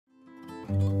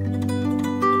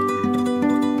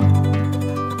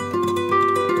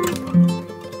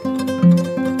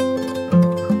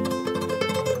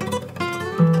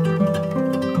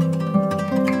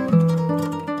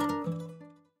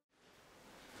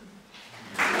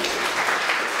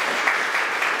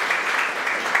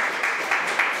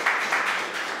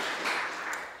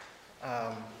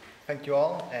thank you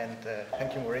all, and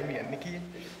thank you Moremi and Nikki.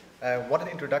 What an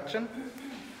introduction.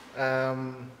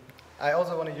 I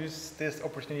also want to use this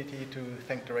opportunity to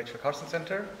thank the Rachel Carson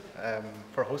Center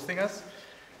for hosting us,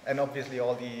 and obviously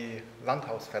all the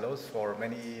Landhaus Fellows for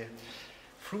many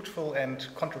fruitful and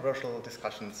controversial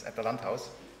discussions at the Landhaus.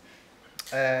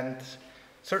 And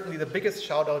certainly the biggest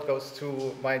shout out goes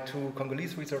to my two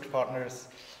Congolese research partners,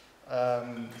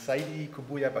 Saidi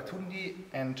Kubuya Batundi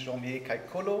and Jean-Mier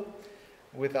Kaikolo,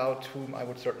 without whom I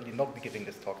would certainly not be giving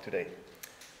this talk today,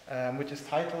 which is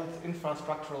titled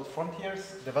Infrastructural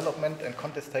Frontiers, Development and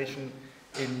Contestation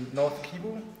in North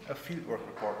Kivu, a Fieldwork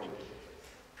Report.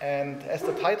 And as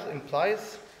the title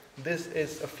implies, this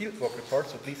is a fieldwork report,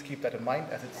 so please keep that in mind,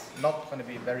 as it's not going to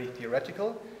be very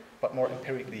theoretical, but more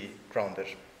empirically grounded.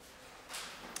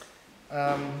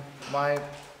 My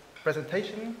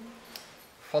presentation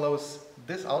follows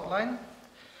this outline.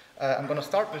 I'm going to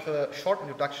start with a short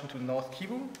introduction to North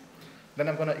Kivu. Then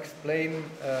I'm going to explain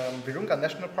Virunga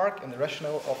National Park and the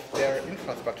rationale of their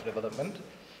infrastructure development.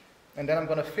 And then I'm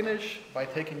going to finish by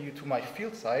taking you to my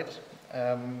field site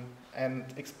and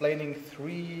explaining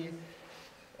three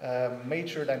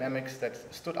major dynamics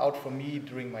that stood out for me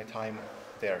during my time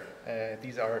there.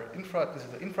 This is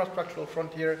an infrastructural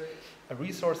frontier, a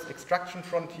resource extraction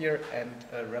frontier, and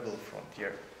a rebel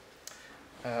frontier.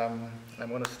 I'm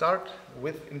going to start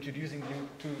with introducing you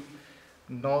to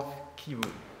North Kivu.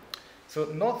 So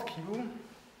North Kivu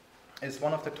is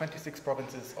one of the 26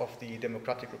 provinces of the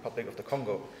Democratic Republic of the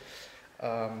Congo,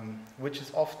 which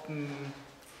is often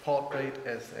portrayed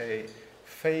as a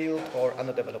failed or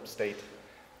underdeveloped state.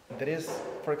 That is,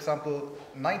 for example,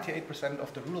 98%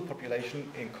 of the rural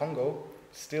population in Congo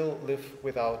still live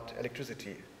without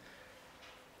electricity.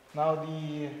 Now,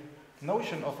 the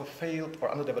notion of a failed or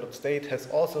underdeveloped state has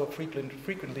also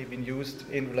frequently been used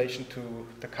in relation to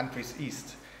the country's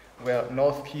east, where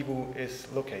North Kivu is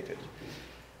located.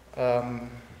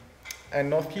 And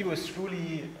North Kivu is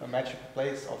truly a magical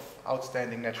place of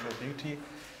outstanding natural beauty.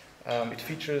 It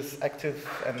features active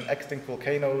and extinct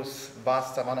volcanoes,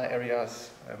 vast savanna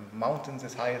areas, mountains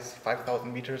as high as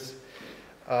 5,000 meters,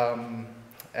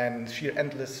 and sheer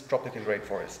endless tropical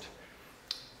rainforest.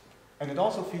 And it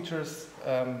also features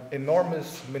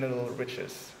enormous mineral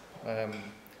riches.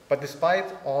 But despite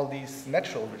all these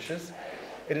natural riches,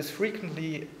 it is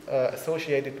frequently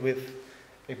associated with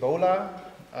Ebola.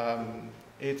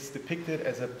 It's depicted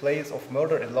as a place of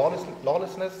murder and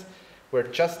lawlessness, where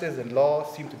justice and law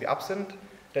seem to be absent.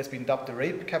 It has been dubbed the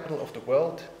rape capital of the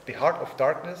world, the heart of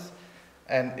darkness,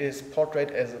 and is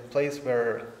portrayed as a place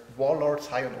where warlords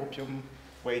high on opium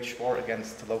wage war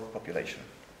against the local population.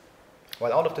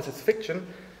 While all of this is fiction,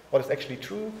 what is actually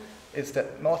true is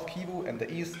that North Kivu and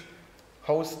the East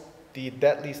host the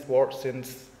deadliest war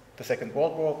since the Second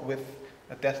World War, with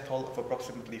a death toll of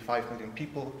approximately 5 million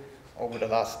people over the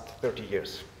last 30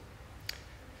 years.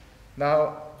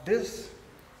 Now, this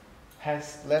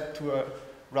has led to a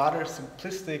rather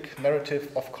simplistic narrative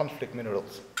of conflict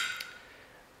minerals.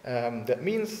 That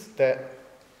means that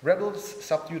rebels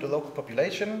subdue the local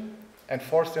population and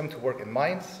force them to work in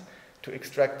mines to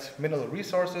extract mineral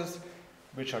resources,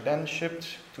 which are then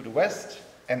shipped to the West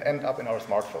and end up in our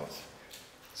smartphones.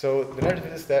 So the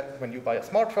narrative is that when you buy a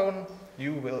smartphone,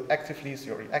 you will actively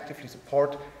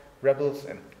support rebels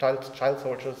and child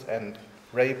soldiers and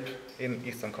rape in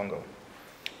Eastern Congo.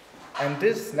 And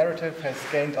this narrative has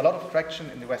gained a lot of traction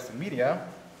in the Western media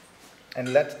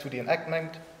and led to the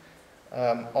enactment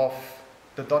of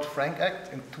the Dodd-Frank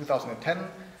Act in 2010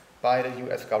 by the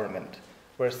US government,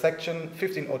 where Section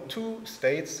 1502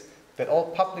 states that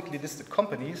all publicly listed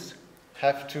companies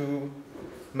have to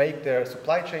make their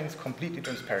supply chains completely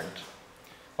transparent.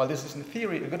 While this is in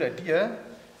theory a good idea,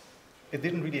 it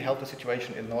didn't really help the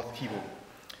situation in North Kivu.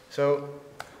 So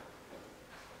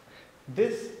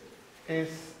this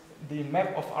is the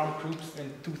map of armed groups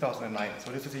in 2009.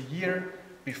 So this is a year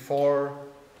before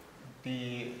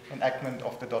the enactment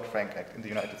of the Dodd-Frank Act in the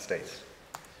United States.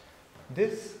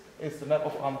 This is the map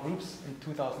of armed groups in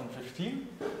 2015.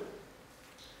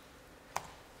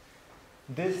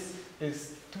 This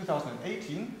is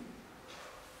 2018.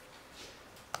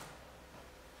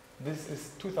 This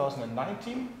is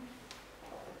 2019.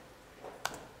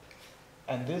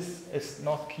 And this is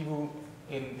North Kivu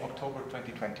in October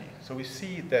 2020. So we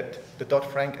see that the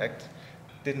Dodd-Frank Act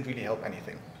didn't really help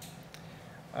anything.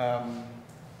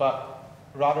 But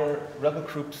rather, rebel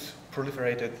groups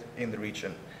proliferated in the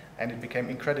region, and it became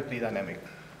incredibly dynamic.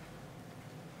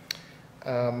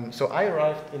 So I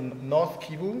arrived in North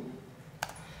Kivu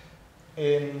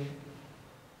in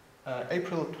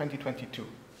April 2022.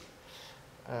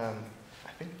 I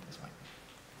think this might be.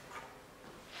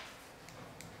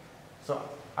 So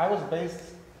I was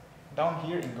based down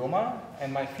here in Goma,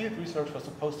 and my field research was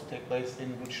supposed to take place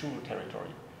in Rutshuru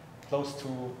territory, close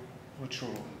to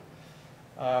Rutshuru.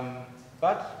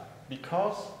 But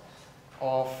because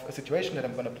of a situation that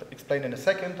I'm going to explain in a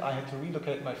second, I had to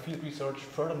relocate my field research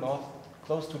further north,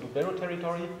 close to Lubero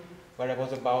territory, where I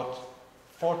was about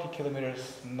 40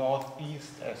 kilometers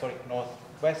northwest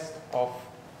of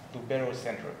Lubero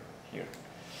center here.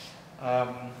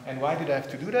 And why did I have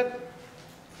to do that?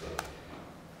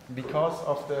 Because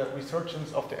of the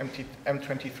resurgence of the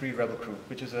M23 rebel group,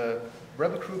 which is a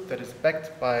rebel group that is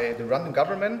backed by the Rwandan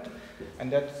government,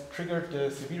 and that triggered the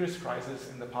severest crisis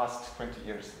in the past 20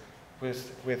 years,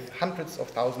 with hundreds of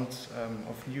thousands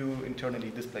of new internally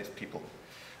displaced people.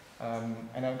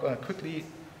 And I'm going to quickly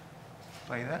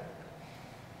play that.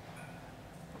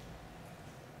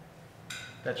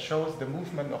 That shows the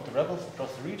movement of the rebels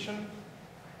across the region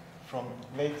from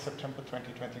late September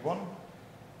 2021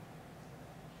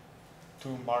 to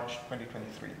March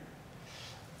 2023.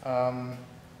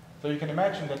 So you can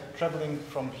imagine that traveling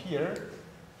from here,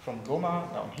 from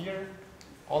Goma down here,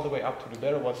 all the way up to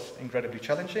Lubero was incredibly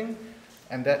challenging,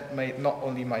 and that made not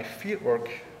only my fieldwork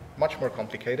much more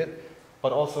complicated,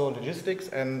 but also logistics,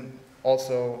 and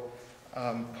also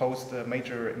posed a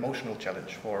major emotional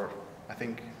challenge for, I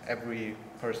think, every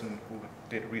person who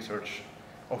did research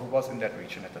or who was in that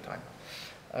region at the time.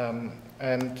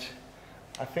 And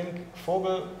I think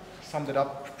Vogel summed it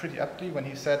up pretty aptly when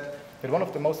he said that one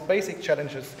of the most basic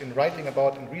challenges in writing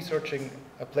about and researching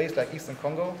a place like Eastern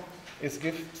Congo is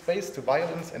give space to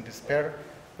violence and despair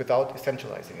without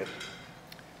essentializing it.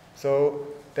 So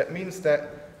that means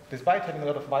that despite having a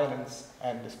lot of violence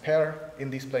and despair in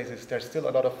these places, there's still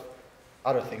a lot of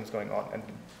other things going on, and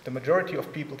the majority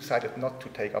of people decided not to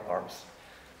take up arms.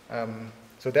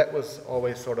 So that was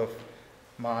always sort of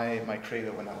my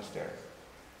credo when I was there.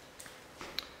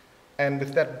 And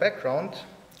with that background,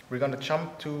 we're going to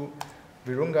jump to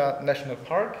Virunga National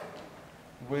Park,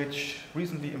 which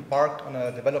recently embarked on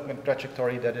a development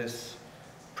trajectory that is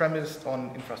premised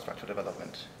on infrastructure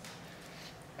development.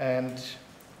 And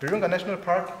Virunga National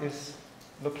Park is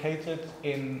located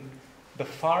in the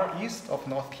far east of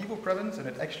North Kivu province, and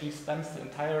it actually spans the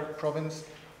entire province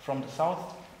from the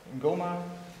south in Goma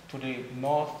to the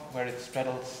north, where it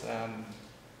straddles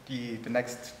the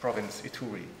next province,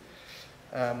 Ituri.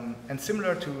 And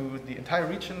similar to the entire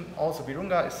region, also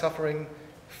Virunga is suffering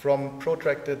from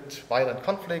protracted violent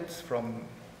conflicts, from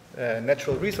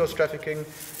natural resource trafficking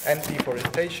and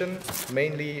deforestation,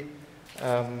 mainly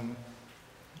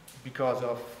because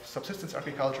of subsistence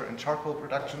agriculture and charcoal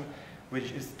production,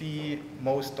 which is the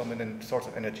most dominant source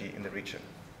of energy in the region.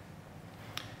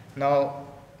 Now,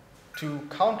 to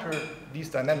counter these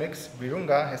dynamics,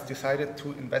 Virunga has decided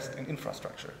to invest in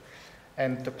infrastructure.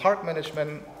 And the park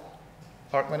management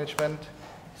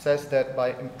says that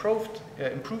by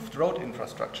improved road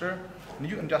infrastructure,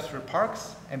 new industrial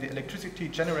parks, and the electricity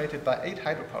generated by 8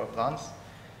 hydropower plants,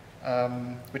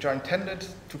 which are intended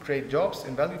to create jobs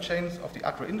in value chains of the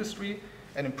agro-industry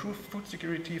and improve food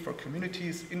security for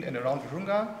communities in and around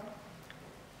Virunga.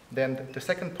 Then the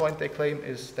second point they claim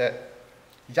is that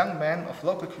young men of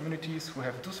local communities who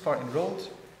have thus far enrolled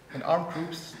in armed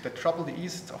groups that trouble the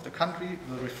east of the country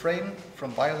will refrain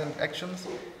from violent actions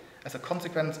as a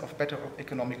consequence of better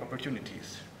economic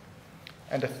opportunities.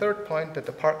 And the third point that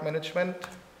the park management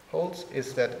holds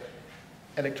is that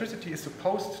electricity is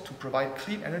supposed to provide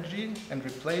clean energy and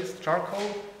replace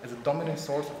charcoal as a dominant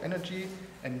source of energy,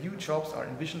 and new jobs are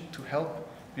envisioned to help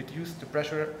reduce the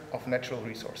pressure of natural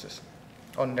resources.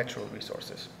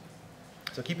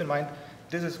 So keep in mind,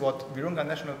 this is what Virunga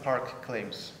National Park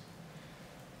claims.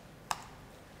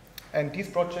 And these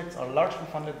projects are largely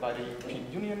funded by the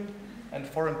European Union and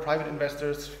foreign private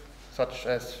investors, such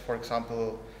as, for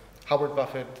example, Howard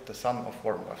Buffett, the son of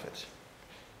Warren Buffett.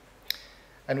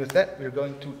 And with that, we're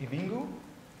going to Ivingu,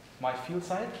 my field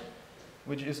site,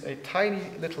 which is a tiny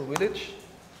little village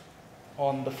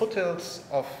on the foothills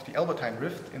of the Albertine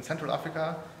Rift in Central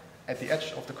Africa at the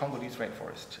edge of the Congolese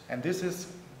rainforest. And this is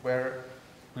where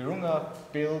Virunga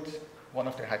built one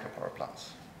of their hydropower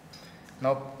plants.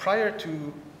 Now, prior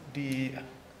to the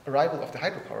arrival of the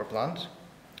hydropower plant,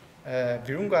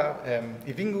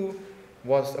 Ivingu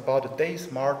was about a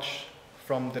day's march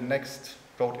from the next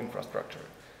road infrastructure.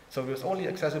 So it was only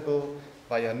accessible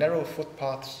via narrow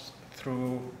footpaths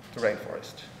through the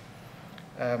rainforest.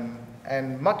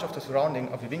 And much of the surrounding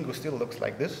of Ivingu still looks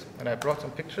like this, and I brought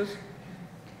some pictures.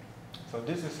 So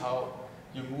this is how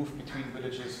you move between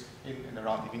villages in and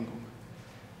around Ivingu.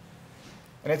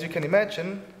 And as you can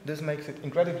imagine, this makes it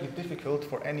incredibly difficult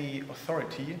for any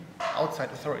authority, outside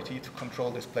authority, to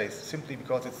control this place, simply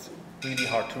because it's really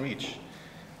hard to reach.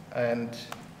 And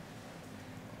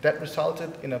that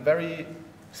resulted in a very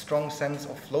strong sense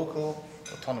of local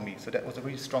autonomy. So that was a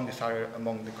really strong desire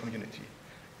among the community,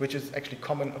 which is actually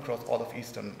common across all of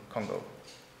Eastern Congo.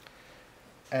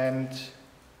 And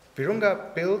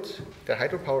Virunga built their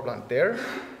hydropower plant there,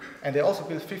 and they also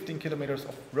built 15 kilometers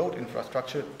of road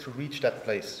infrastructure to reach that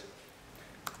place.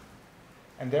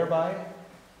 And thereby,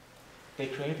 they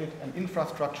created an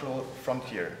infrastructural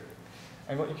frontier.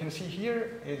 And what you can see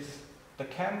here is the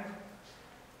camp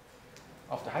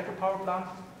of the hydropower plant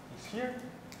is here,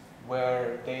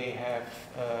 where they have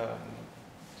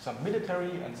some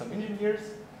military and some engineers.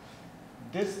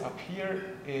 This up here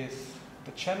is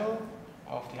the channel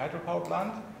of the hydropower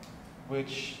plant,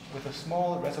 which with a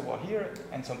small reservoir here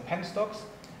and some penstocks,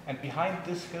 and behind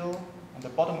this hill, on the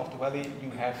bottom of the valley,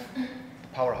 you have the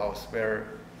powerhouse where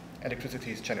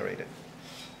electricity is generated.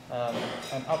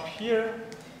 And up here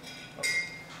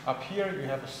you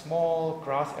have a small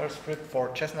grass airstrip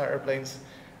for Cessna airplanes,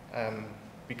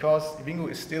 because Ivingu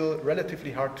is still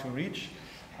relatively hard to reach,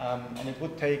 and it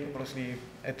would take obviously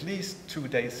at least 2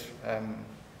 days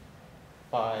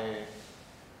by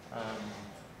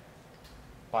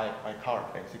car,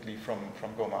 basically, from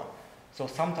Goma. So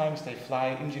sometimes they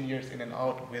fly engineers in and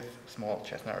out with small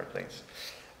Cessna airplanes.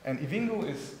 And Ivingu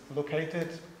is located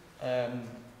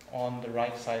on the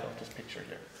right side of this picture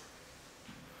here.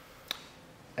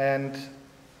 And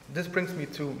this brings me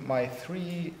to my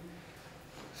 3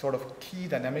 sort of key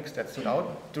dynamics that stood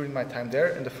out during my time there.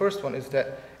 And the first one is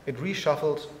that it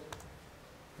reshuffled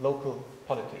local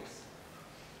politics.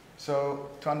 So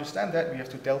to understand that, we have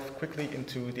to delve quickly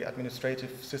into the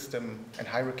administrative system and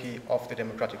hierarchy of the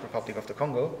Democratic Republic of the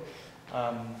Congo.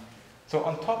 So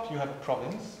on top you have a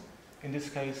province, in this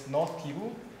case North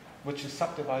Kivu, which is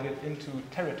subdivided into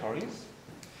territories.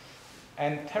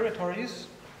 And territories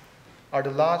are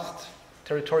the last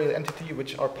territorial entity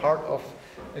which are part of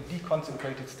a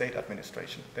deconcentrated state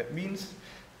administration. That means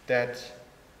that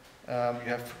you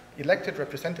have elected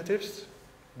representatives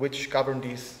which govern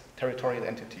these territorial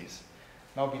entities.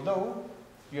 Now below,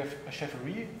 you have a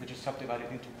chefferie, which is subdivided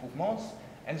into groupements,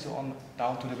 and so on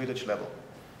down to the village level.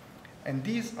 And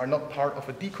these are not part of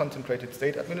a deconcentrated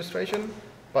state administration,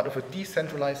 but of a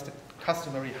decentralized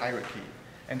customary hierarchy.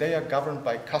 And they are governed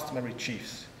by customary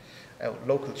chiefs,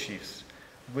 local chiefs,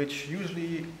 which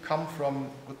usually come from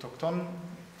autochthone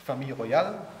famille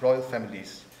royale, royal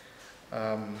families.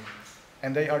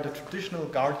 And they are the traditional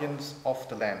guardians of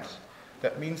the land.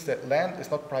 That means that land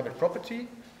is not private property,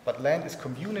 but land is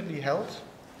communally held,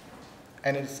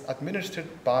 and it's administered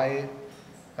by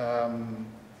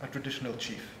a traditional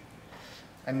chief.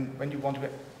 And when you want to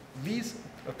lease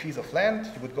a piece of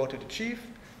land, you would go to the chief,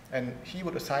 and he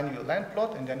would assign you a land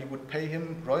plot, and then you would pay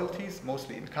him royalties,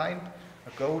 mostly in kind,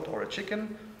 a goat or a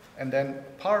chicken, and then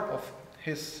part of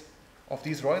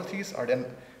these royalties are then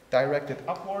directed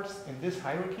upwards in this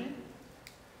hierarchy.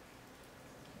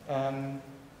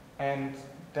 And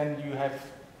then you have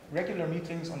regular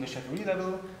meetings on the chefferie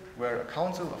level, where a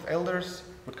council of elders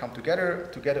would come together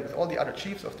with all the other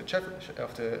chiefs of the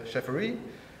chefferie,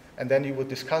 and then you would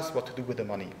discuss what to do with the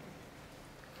money.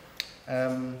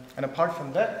 And apart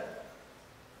from that,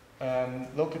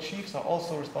 local chiefs are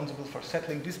also responsible for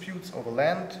settling disputes over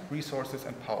land, resources,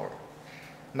 and power.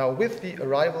 Now, with the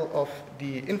arrival of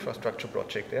the infrastructure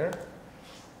project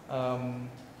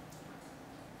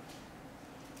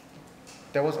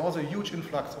there was also a huge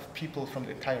influx of people from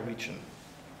the entire region.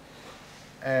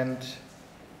 And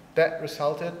that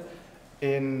resulted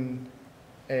in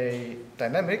a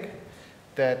dynamic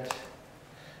that,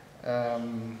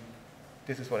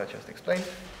 this is what I just explained,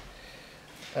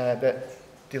 that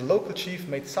the local chief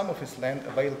made some of his land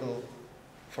available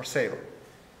for sale.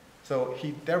 So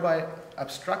he thereby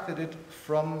abstracted it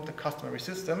from the customary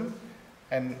system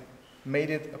and made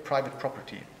it a private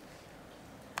property.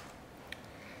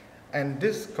 And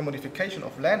this commodification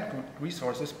of land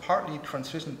resources partly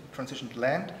transitioned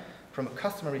land from a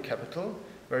customary capital,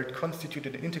 where it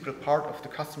constituted an integral part of the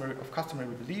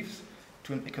customary beliefs,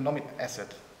 to an economic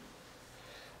asset.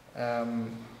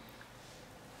 And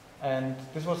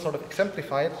this was sort of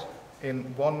exemplified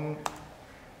in one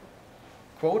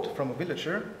quote from a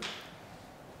villager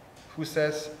who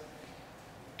says,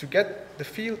 "To get the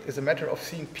field is a matter of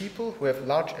seeing people who have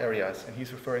large areas," and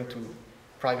he's referring to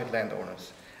private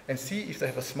landowners, "and see if they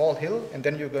have a small hill, and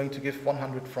then you're going to give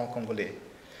 100 francs Congolais.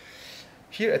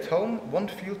 Here at home, 1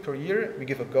 field per year, we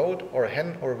give a goat or a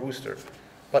hen or a rooster.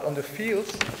 But on the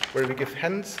fields where we give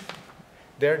hens,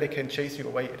 there they can chase you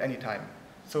away at any time.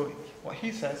 So what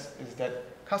he says is that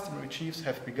customary chiefs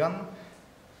have begun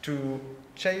to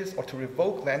chase or to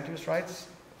revoke land use rights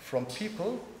from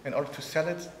people in order to sell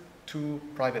it to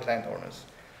private landowners.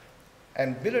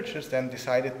 And villagers then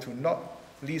decided to not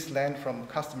lease land from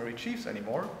customary chiefs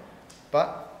anymore,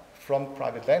 but from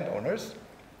private landowners,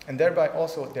 and thereby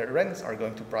also their rents are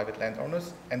going to private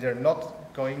landowners, and they're not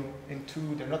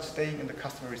staying in the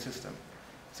customary system.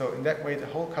 So in that way, the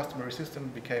whole customary system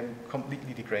became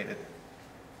completely degraded.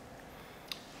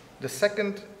 The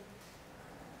second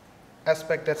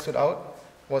aspect that stood out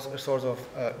was a sort of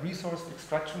resource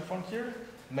extraction frontier,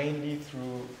 mainly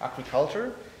through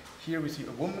agriculture. Here we see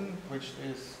a woman which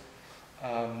is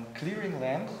clearing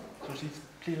land, so she's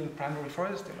clearing primary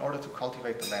forest in order to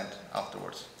cultivate the land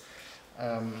afterwards.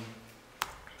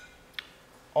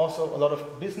 Also, a lot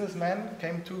of businessmen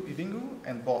came to Ivingu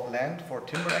and bought land for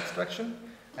timber extraction,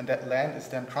 and that land is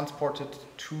then transported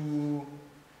to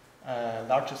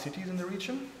larger cities in the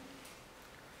region.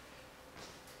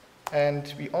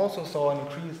 And we also saw an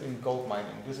increase in gold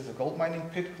mining. This is a gold mining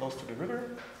pit close to the river,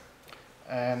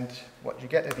 and what you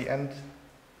get at the end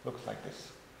looks like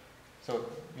this. So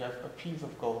you have a piece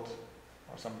of gold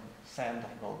or some sand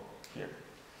of gold here.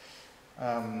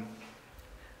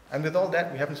 And with all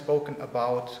that, we haven't spoken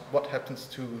about what happens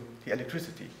to the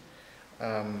electricity.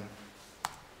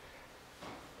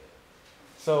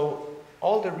 So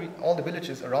all the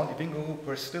villages around Ivingu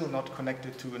were still not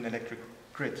connected to an electric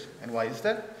grid. And why is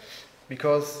that?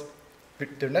 Because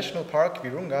the national park,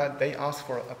 Virunga, they asked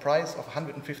for a price of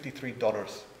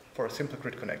 $153 for a simple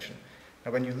grid connection.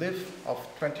 Now, when you live off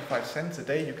 25 cents a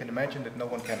day, you can imagine that no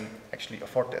one can actually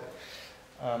afford that.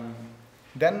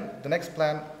 Then the next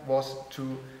plan was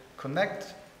to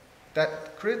connect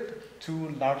that grid to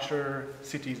larger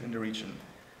cities in the region,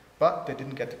 but they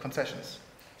didn't get the concessions.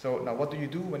 So now what do you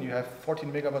do when you have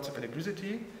 14 megawatts of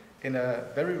electricity in a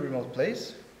very remote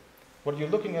place? What you're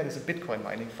looking at is a Bitcoin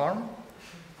mining farm.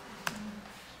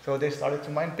 So they started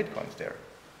to mine Bitcoins there.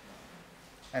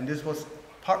 And this was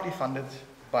partly funded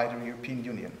by the European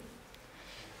Union.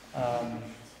 And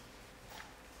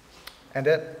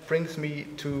that brings me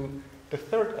to the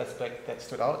third aspect that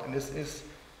stood out, and this is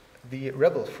the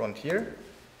rebel frontier.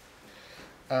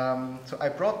 So I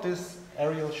brought this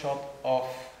aerial shot of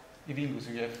Ivingu.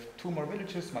 So you have two more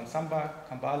villages, Mansamba,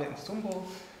 Kambale, and Sumbo,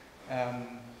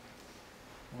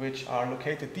 which are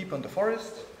located deep in the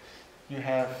forest. You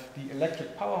have the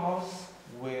electric powerhouse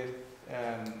with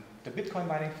the Bitcoin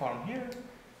mining farm here,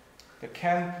 the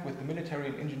camp with the military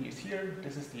and engineers here.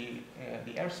 This is the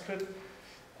airstrip.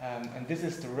 And this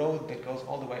is the road that goes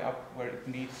all the way up where it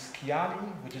meets Kiali,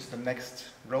 which is the next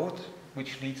road,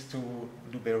 which leads to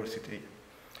Lubero city.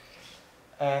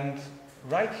 And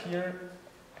right here,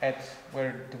 at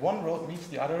where the one road meets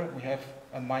the other, we have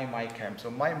a Mai Mai camp. So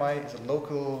Mai Mai is a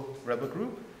local rebel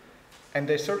group, and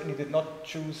they certainly did not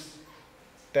choose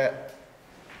that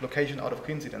location out of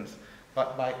coincidence.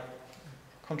 But by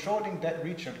controlling that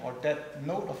region or that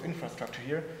node of infrastructure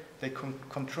here, they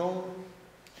control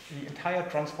the entire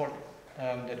transport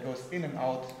that goes in and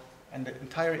out, and the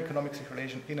entire economic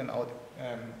circulation in and out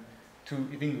to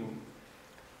Ivingu.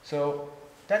 So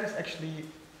that is actually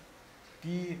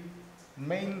the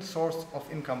main source of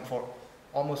income for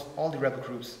almost all the rebel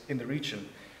groups in the region.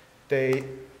 They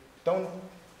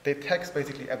tax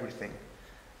basically everything,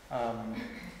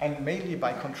 and mainly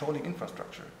by controlling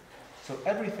infrastructure. So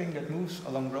everything that moves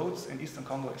along roads in Eastern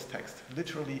Congo is taxed,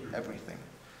 literally everything.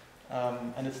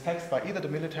 And it's taxed by either the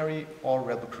military or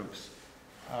rebel groups.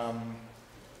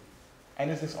 And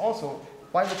this is also,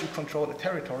 why would you control a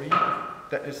territory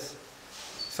that is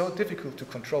so difficult to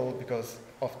control because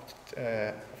of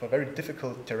a very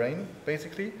difficult terrain,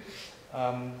 basically,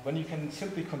 when you can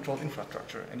simply control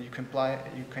infrastructure and you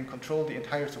can control the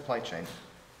entire supply chain.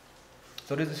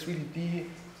 So this is really the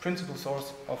principal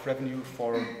source of revenue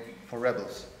for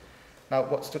rebels. Now,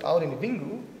 what stood out in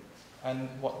Ivingu and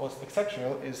what was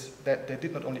exceptional is that they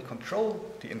did not only control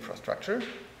the infrastructure,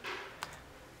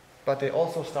 but they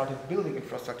also started building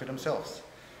infrastructure themselves.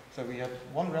 So we have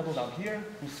one rebel down here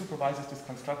who supervises this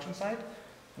construction site,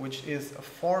 which is a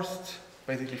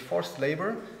basically forced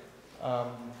labor,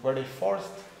 where they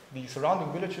forced the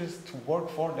surrounding villages to work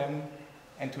for them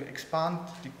and to expand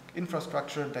the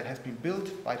infrastructure that has been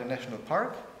built by the national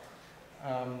park.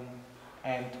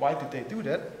 And why did they do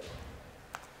that?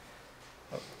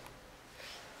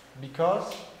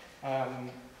 Because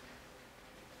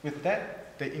with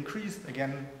that, they increased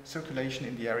again circulation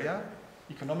in the area,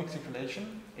 economic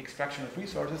circulation, extraction of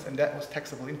resources, and that was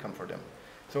taxable income for them.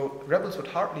 So rebels would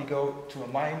hardly go to a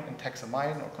mine and tax a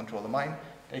mine or control a mine.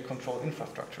 They control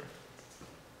infrastructure.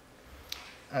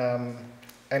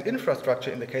 And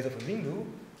infrastructure, in the case of Kivu,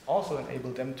 also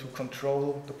enabled them to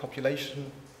control the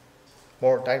population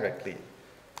more directly.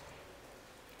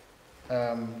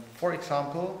 For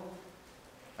example,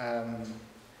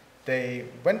 they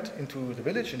went into the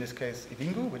village, in this case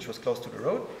Kivu, which was close to the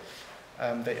road.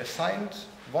 They assigned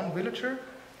one villager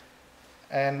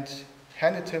and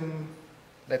handed him,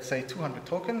 let's say, 200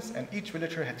 tokens, and each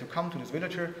villager had to come to this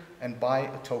villager and buy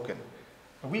a token.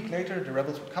 A week later, the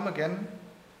rebels would come again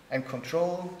and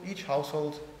control each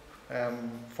household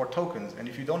for tokens, and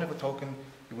if you don't have a token,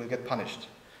 you will get punished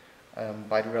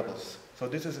by the rebels. So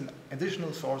this is an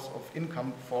additional source of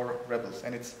income for rebels,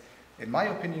 and it's, in my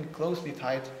opinion, closely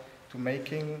tied to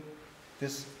making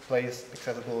this place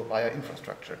accessible via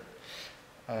infrastructure.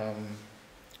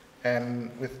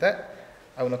 And with that,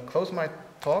 I want to close my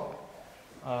talk,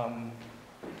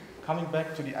 coming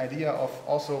back to the idea of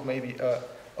also maybe a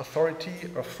authority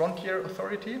or frontier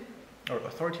authority, or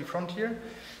authority frontier,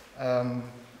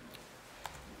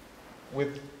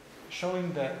 with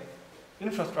showing that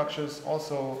infrastructure is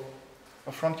also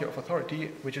a frontier of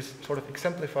authority, which is sort of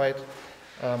exemplified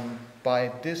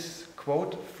by this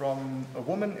quote from a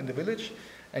woman in the village.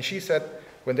 And she said,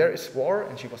 "When there is war,"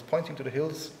 and she was pointing to the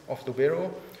hills of the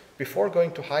Vero, "before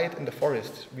going to hide in the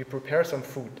forest, we prepare some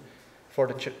food.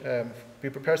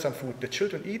 The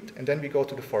children eat, and then we go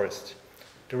to the forest.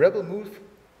 The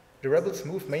rebels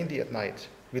move mainly at night.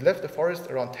 We left the forest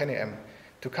around 10 a.m.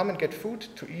 to come and get food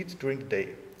to eat during the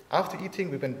day. After eating,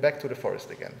 we went back to the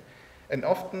forest again. And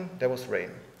often there was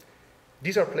rain.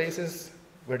 These are places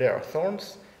where there are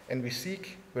thorns, and we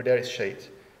seek where there is shade.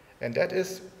 And that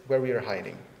is where we are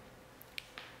hiding.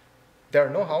 There are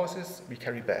no houses, we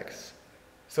carry bags."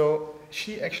 So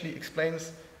she actually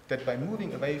explains that by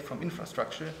moving away from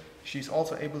infrastructure, she's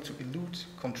also able to elude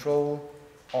control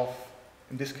of,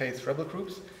 in this case, rebel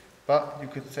groups, but you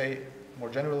could say more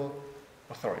general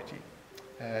authority.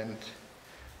 And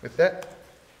with that,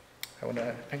 I want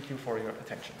to thank you for your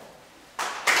attention.